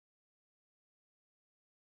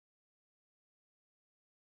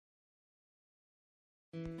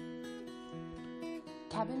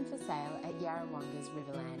Cabin for sale at Yarrawonga's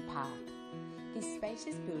Riverland Park. This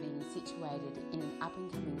spacious building, situated in an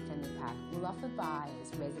up-and-coming friendly park, will offer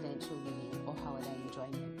buyers residential living or holiday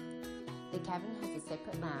enjoyment. The cabin has a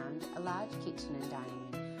separate lounge, a large kitchen and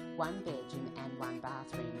dining room, one bedroom and one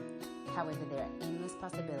bathroom. However, there are endless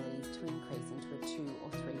possibilities to increase into a 2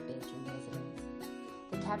 or 3 bedroom residence.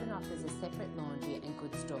 The cabin offers a separate laundry and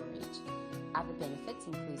goods storage. Other benefits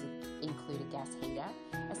include a gas heater,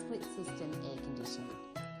 a split system air conditioner.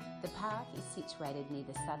 The park is situated near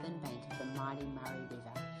the southern bank of the mighty Murray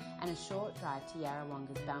River and a short drive to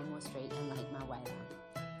Yarrawonga's Belmore Street and Lake Mulwala.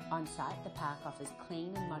 On site, the park offers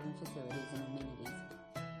clean and modern facilities and amenities,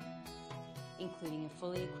 including a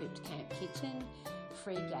fully equipped camp kitchen,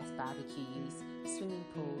 free gas barbecue use, swimming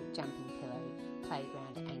pool, jumping pillow,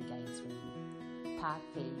 playground and games room. Park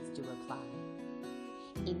fees do apply.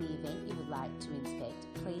 In the event you would like to inspect,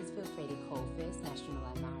 please feel free to call First National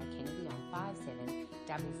Mara Kennedy on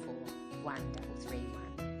 5744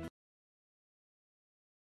 1331.